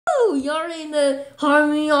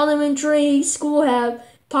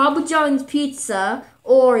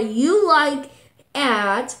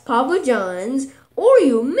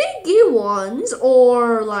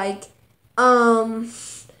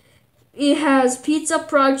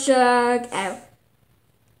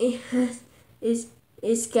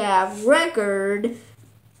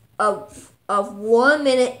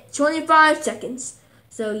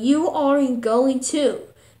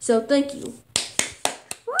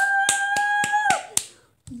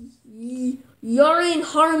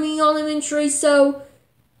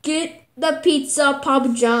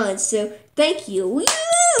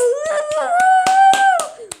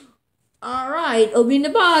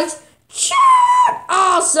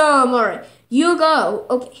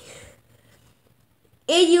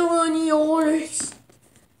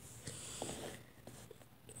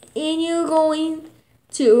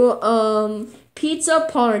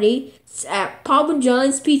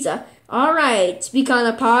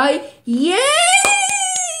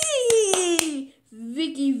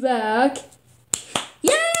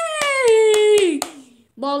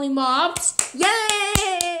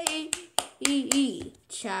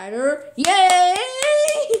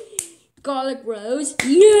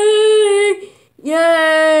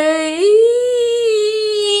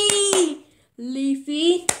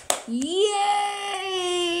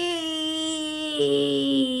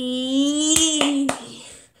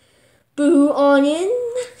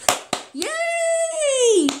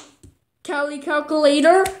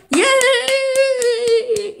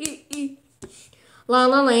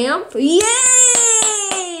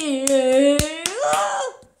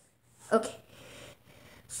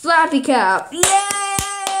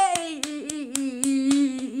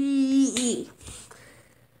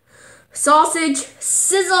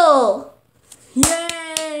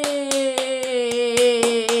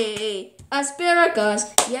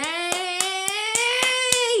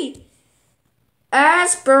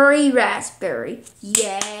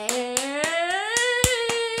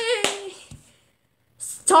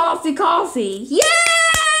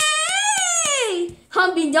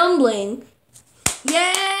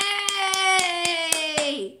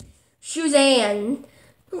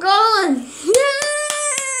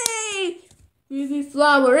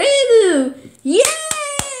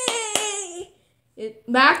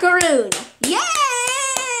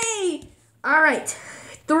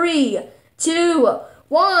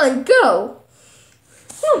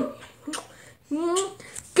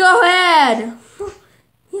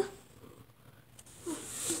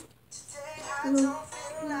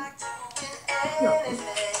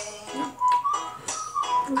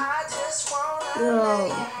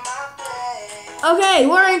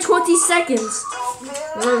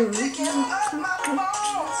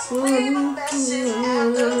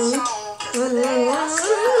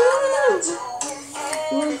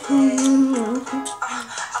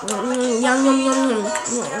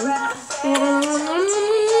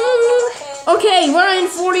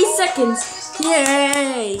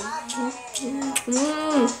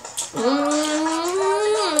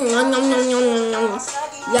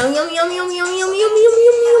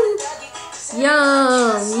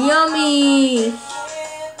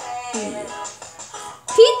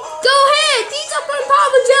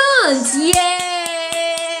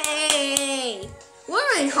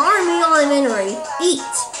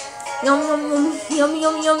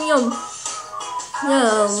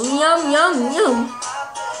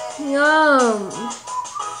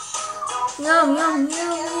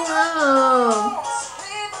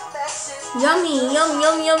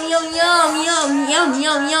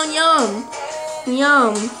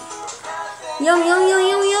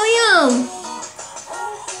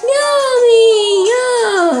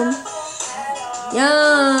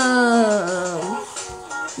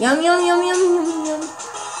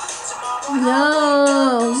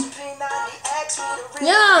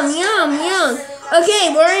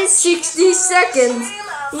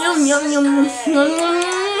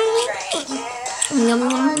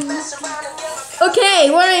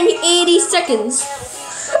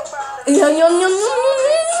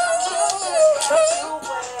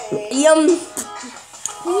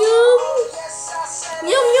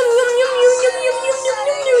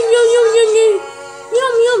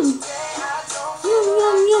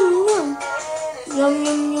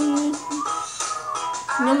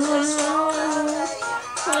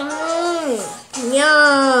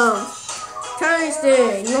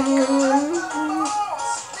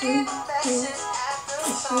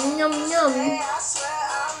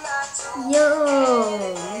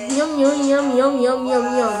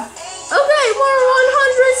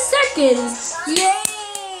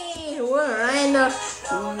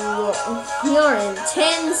You're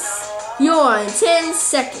in 10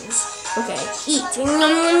 seconds. Okay, eat.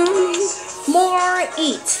 More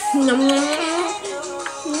eat. More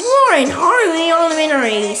in Harvey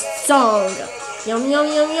Elementary song. Yum yum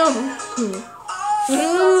yum yum.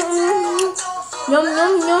 Yum yum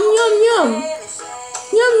yum yum yum.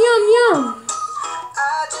 Yum yum yum.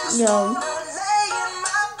 Yum.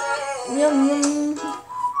 Yum yum.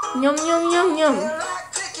 Yum yum yum yum.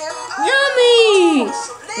 Yummy.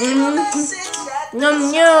 Yum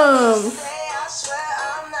yum.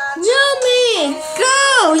 Yummy.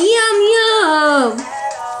 Go. Yum yum.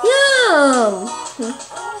 Yum.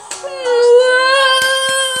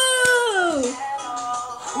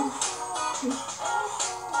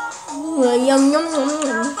 Whoa. Yum yum yum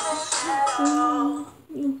yum.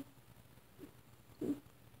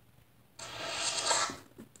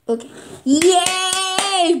 Okay.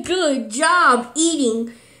 Yay! Good job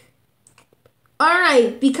eating.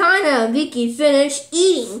 Alright, Vicky finished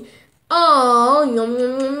eating. Oh, yum,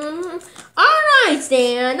 yum, yum, yum. Alright,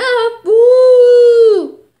 stand up.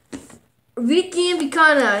 Woo! Vicky and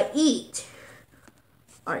Bikana eat.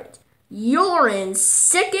 Alright, you're in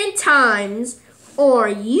second times, or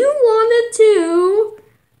you wanted to.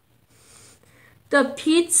 The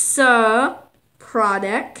pizza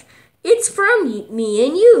product. It's from me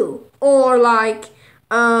and you. Or like,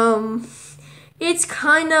 it's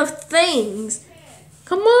kind of things.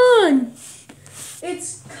 Come on.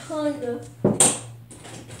 It's kind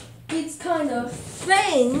of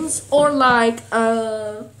things, or like,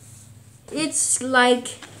 it's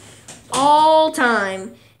like all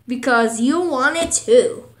time because you wanted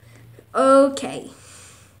to. Okay.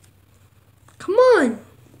 Come on.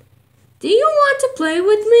 Do you want to play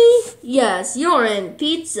with me? Yes, you're in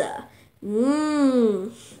pizza.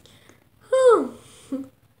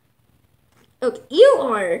 Okay, you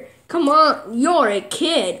are. Come on, you're a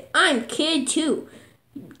kid. I'm kid too.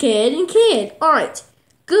 Kid and kid. Alright.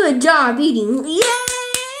 Good job eating. Yeah!